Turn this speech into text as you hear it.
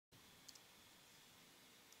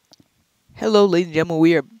Hello, ladies and gentlemen.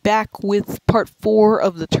 We are back with part 4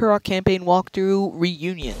 of the Turok campaign walkthrough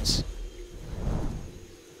reunions.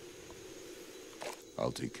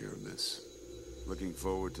 I'll take care of this. Looking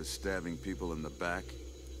forward to stabbing people in the back.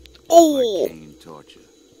 Oh! My cane taught you.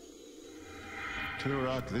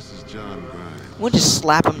 Turok, this is John Grimes. We'll just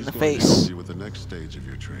slap him in He's the going to help face. you with the next stage of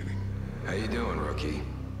your training. How you doing, rookie?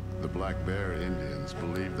 The Black Bear Indians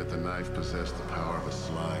believed that the knife possessed the power of a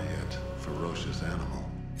sly yet ferocious animal.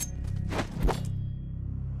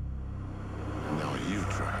 Now you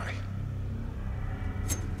try.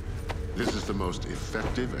 This is the most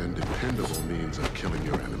effective and dependable means of killing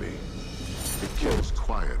your enemy. It kills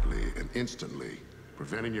quietly and instantly,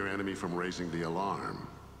 preventing your enemy from raising the alarm.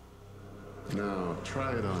 Now,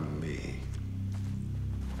 try it on me.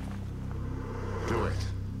 Do it.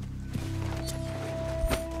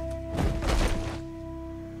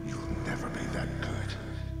 You'll never be that good.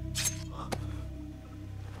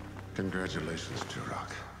 Congratulations,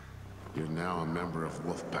 Turok. You're now a member of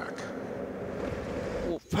Wolfpack.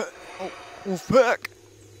 Wolfpack. Oh, Wolfpack.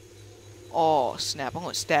 Oh, snap. I'm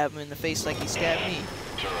gonna stab him in the face like he stabbed me.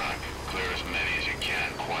 Turok, clear as many as you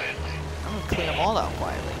can quietly. I'm gonna clean them all out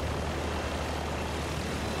quietly.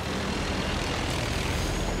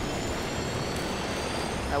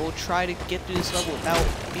 I will try to get through this level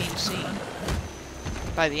without being seen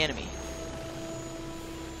by the enemy.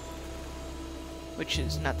 Which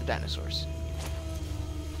is not the dinosaurs.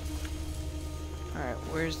 Alright,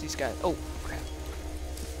 where's these guys? Oh, crap.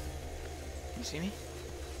 You see me?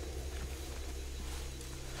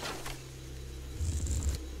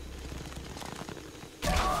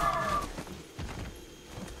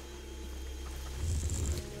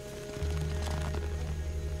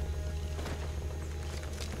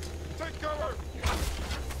 Take cover!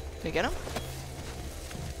 Did I get him?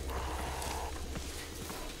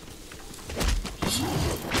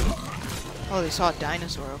 Oh, they saw a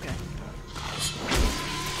dinosaur, okay.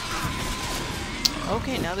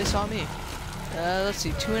 Okay, now they saw me. Let's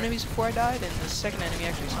see, 2 enemies before I died, and the second enemy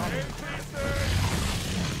actually saw me.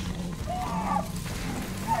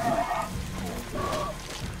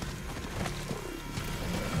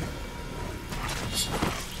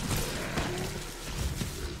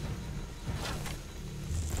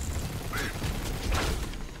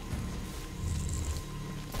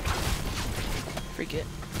 Forget.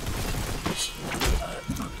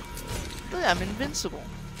 Look, I'm invincible.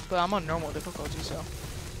 But I'm on normal difficulty, so.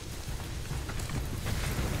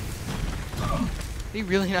 Did he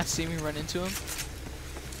really not see me run into him?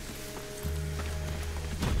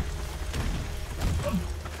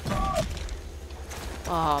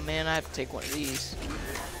 Oh man, I have to take one of these.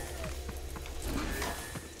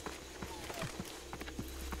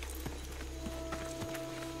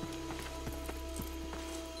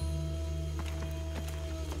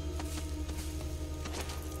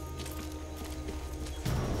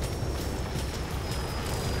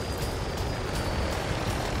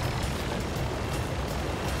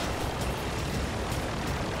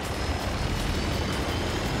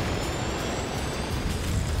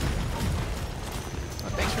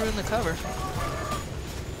 Thanks for in the cover.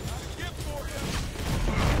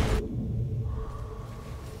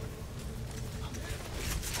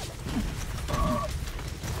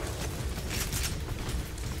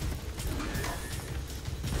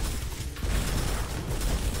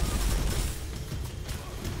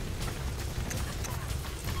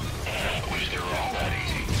 Wish they were all that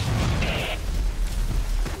easy.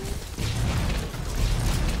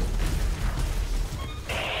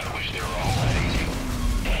 Wish they were all that easy.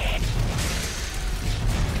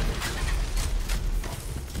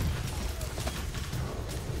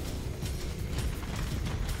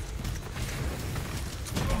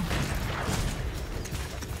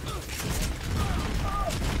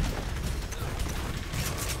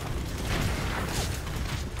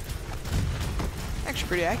 Actually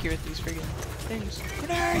pretty accurate, these friggin' things.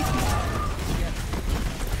 Grenade!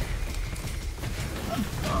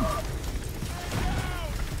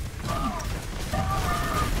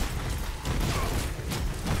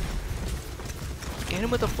 Get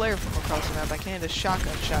him with a flare from across the map. I can't hit a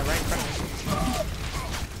shotgun shot right in front of me.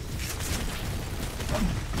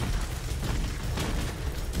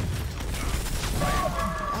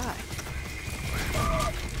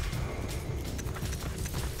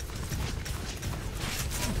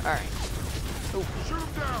 Alright. Oh. Shoot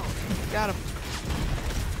him down! Got him.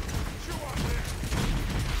 Chew on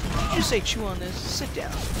this! Did you say chew on this? Sit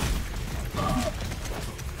down.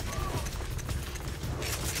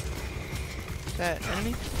 Is that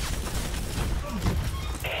enemy?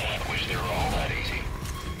 Wish they were all that easy.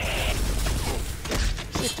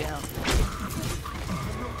 Sit down.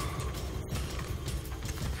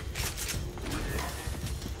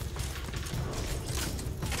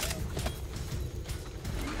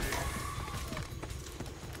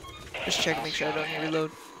 just check and make sure I don't need to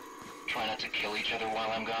reload. Try not to kill each other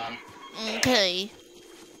while I'm gone. Okay.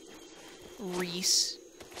 Reese.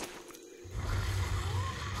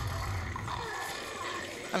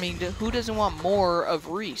 I mean, who doesn't want more of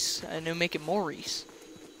Reese? I know, make it more Reese.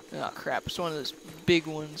 Oh crap, it's one of those big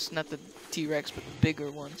ones, not the T-Rex, but the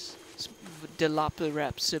bigger ones.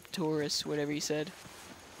 Dilophosaurus, whatever you said.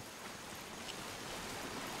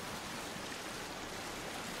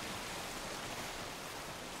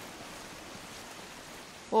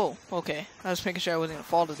 Whoa, okay. I was making sure I wasn't gonna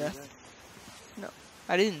fall to death. No,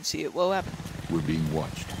 I didn't see it. What happened? We're being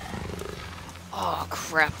watched. Oh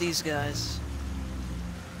crap, these guys.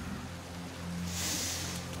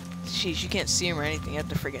 Jeez, you can't see them or anything. You have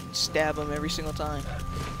to friggin' stab them every single time.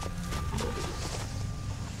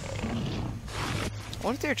 I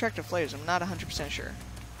wonder if they're attractive flares. I'm not 100% sure.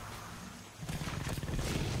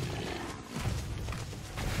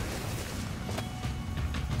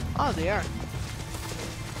 Oh, they are.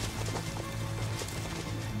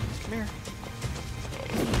 Come here.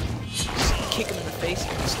 Just kick them in the face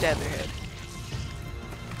and stab their head.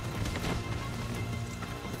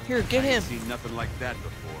 Here, get him. I've seen nothing like that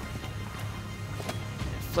before.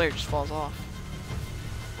 Flare just falls off.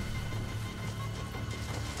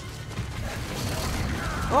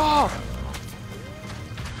 Oh!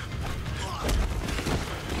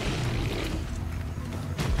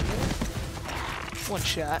 One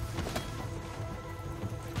shot.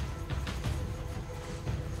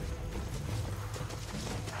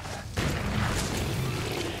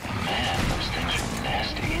 Man, those things are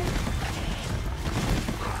nasty.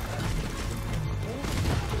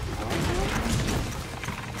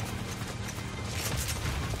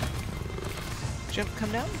 Jump,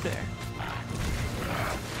 come down there.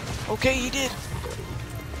 Okay, he did.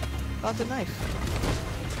 Got the knife.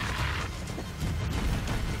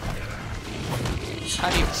 I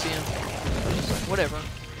didn't even see him. I was just like, whatever.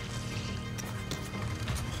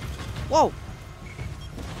 Whoa!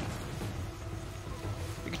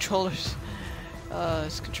 The controllers.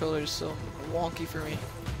 This controller is so wonky for me.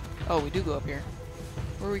 Oh, we do go up here.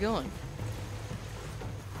 Where are we going?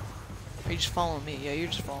 Are you just following me? Yeah, you're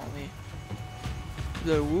just following me.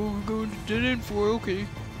 Like, what are we going to dead end for? Okay.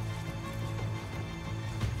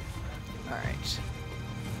 Alright.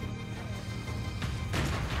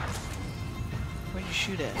 Where'd you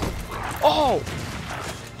shoot at? Oh!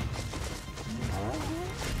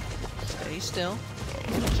 Stay still.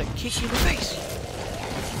 So I can kick you in the face.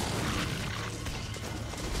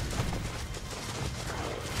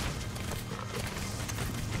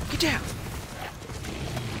 Get down!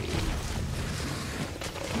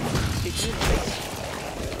 Kick you in the face.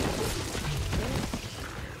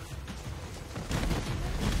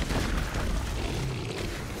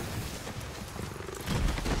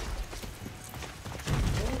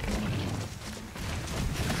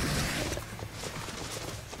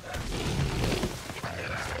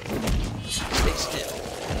 Stay still.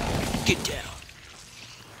 Get down.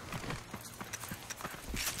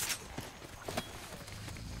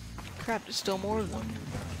 Crap, there's still more of them.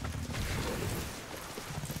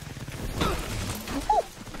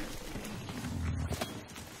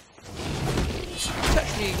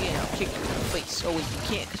 Touch me again, I'll kick you in the face. Oh wait, you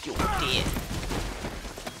can't because you're dead.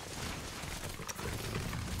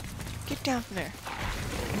 Get down from there.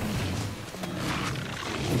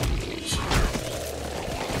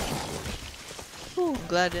 Ooh, I'm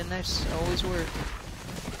glad that knives always work.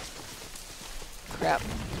 Crap.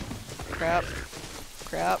 Crap.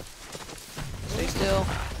 Crap. Stay still.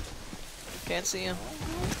 Can't see him.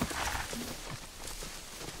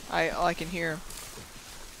 I can hear him.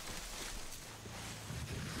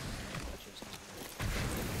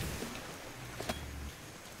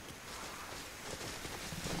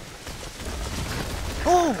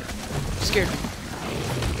 Oh! Scared me.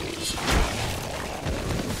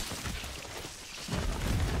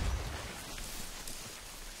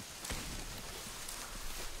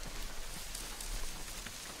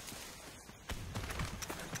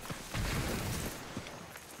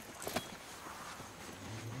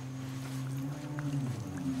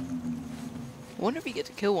 I wonder if you get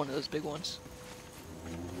to kill one of those big ones.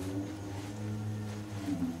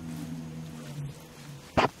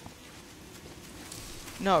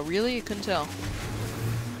 No, really? You couldn't tell.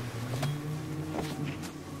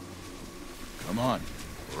 Come on.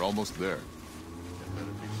 We're almost there.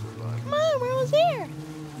 Come on, we're almost there.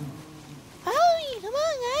 Hurry, come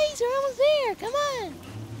on, guys, we're almost there. Come on.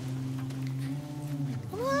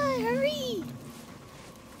 Come on, hurry.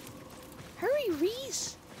 Hurry,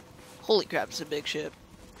 Reese. Holy crap, it's a big ship.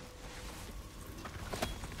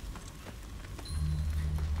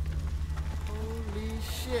 Holy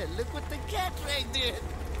shit, look what they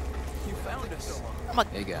us.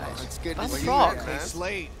 Hey guys. It's good I'm to see Turok. you, Hey, man.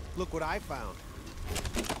 Slade, look what I found.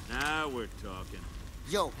 Now we're talking.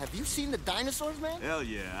 Yo, have you seen the dinosaurs, man? Hell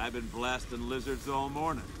yeah, I've been blasting lizards all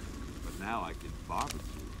morning. But now I can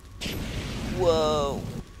barbecue. Whoa.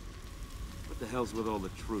 What the hell's with all the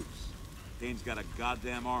troops? Kane's got a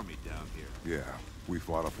goddamn army down here. Yeah, we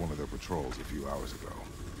fought off one of their patrols a few hours ago.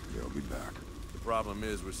 They'll be back. The problem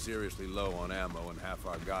is we're seriously low on ammo and half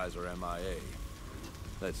our guys are MIA.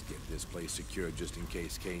 Let's get this place secured just in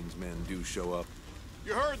case Kane's men do show up.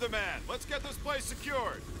 You heard the man. Let's get this place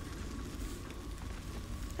secured.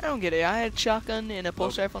 I don't get it. I had a shotgun and a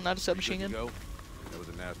pulse rifle, not a You submachine good to gun. go? That was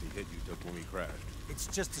a nasty hit you took when we crashed. It's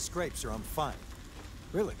just a scrape, sir. I'm fine.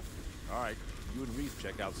 Really? All right, you and Reese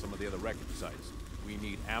check out some of the other wreckage sites. We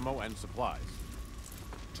need ammo and supplies.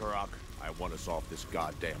 Turok, I want us off this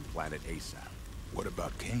goddamn planet ASAP. What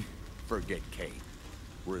about Kane? Forget Kane.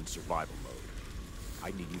 We're in survival mode. I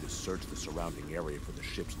need you to search the surrounding area for the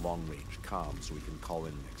ship's long-range comms so we can call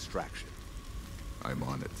in an extraction. I'm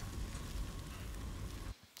on it.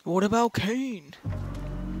 What about Kane?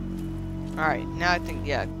 Alright, now I think,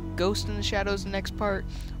 yeah, Ghost in the Shadows the next part.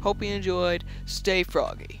 Hope you enjoyed. Stay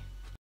froggy.